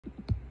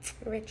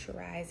Rich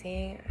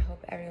Rising. I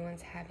hope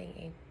everyone's having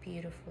a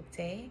beautiful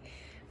day.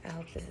 I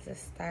hope this is the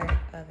start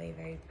of a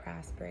very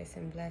prosperous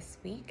and blessed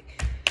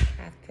week.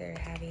 After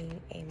having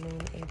a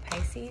moon in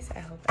Pisces, I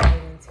hope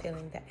everyone's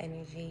feeling the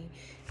energy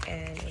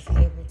and is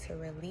able to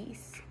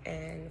release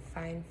and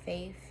find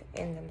faith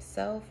in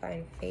themselves,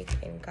 find faith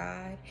in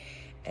God,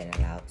 and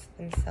allow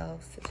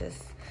themselves to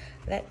just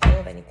let go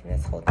of anything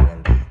that's holding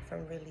them back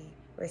from really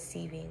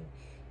receiving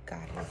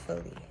God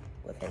fully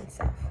within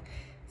self.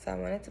 So I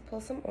wanted to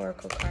pull some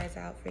oracle cards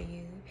out for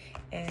you,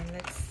 and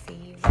let's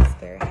see what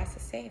Spirit has to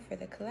say for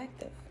the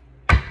collective.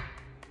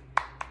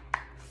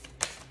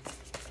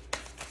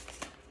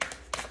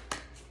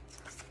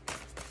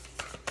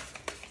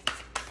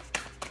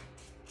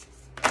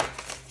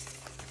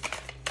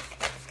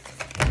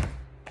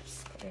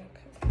 Okay.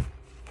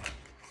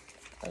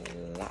 A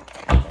lot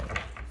happened.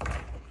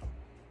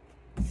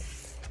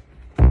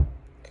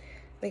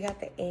 We got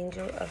the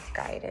Angel of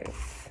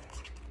Guidance.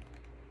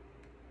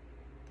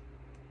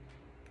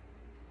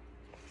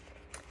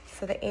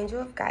 So the Angel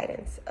of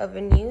Guidance, of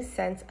a new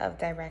sense of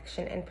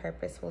direction and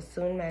purpose will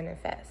soon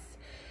manifest.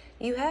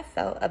 You have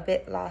felt a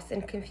bit lost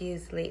and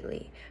confused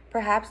lately,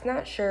 perhaps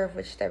not sure of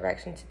which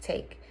direction to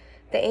take.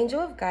 The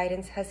Angel of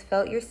Guidance has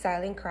felt your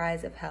silent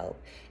cries of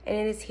help, and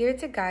it is here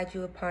to guide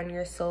you upon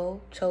your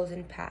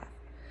soul-chosen path.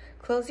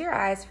 Close your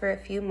eyes for a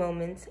few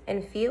moments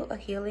and feel a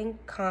healing,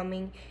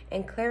 calming,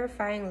 and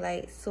clarifying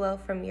light swell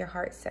from your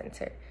heart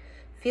center.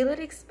 Feel it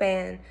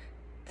expand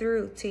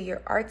through to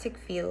your Arctic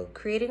field,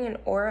 creating an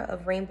aura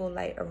of rainbow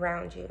light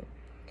around you.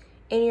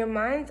 In your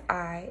mind's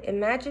eye,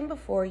 imagine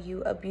before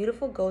you a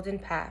beautiful golden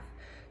path,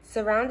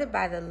 surrounded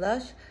by the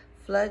lush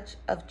flush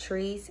of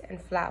trees and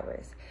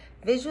flowers.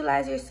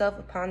 Visualize yourself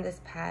upon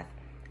this path,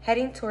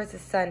 heading towards the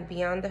sun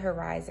beyond the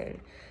horizon.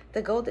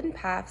 The golden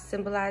path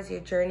symbolizes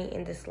your journey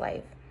in this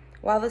life,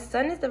 while the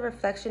sun is the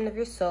reflection of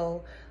your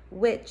soul,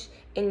 which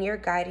is your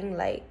guiding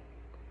light.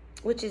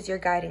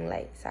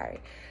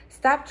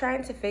 Stop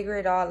trying to figure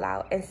it all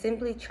out and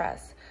simply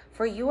trust,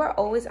 for you are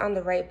always on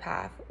the right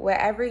path,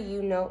 whether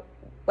you know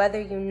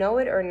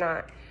it or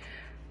not.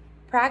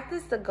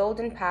 Practice the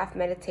Golden Path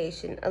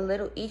meditation a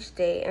little each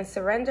day and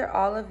surrender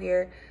all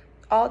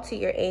to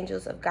your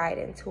angels of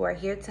guidance who are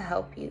here to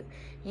help you.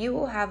 You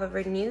will have a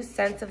renewed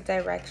sense of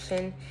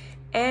direction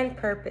and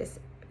purpose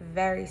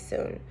very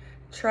soon.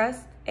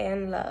 Trust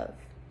and love.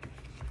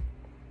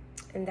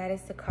 And that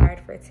is the card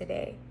for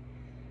today.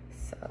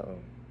 So,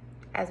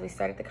 as we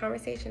started the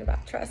conversation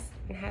about trust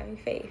and having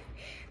faith,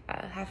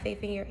 have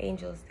faith in your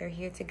angels. They're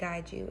here to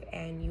guide you,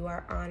 and you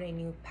are on a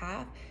new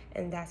path,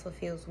 and that's what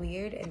feels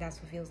weird, and that's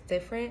what feels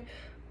different,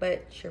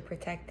 but you're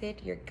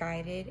protected, you're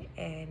guided,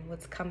 and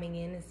what's coming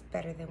in is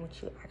better than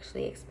what you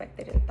actually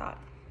expected and thought.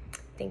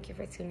 Thank you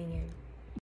for tuning in.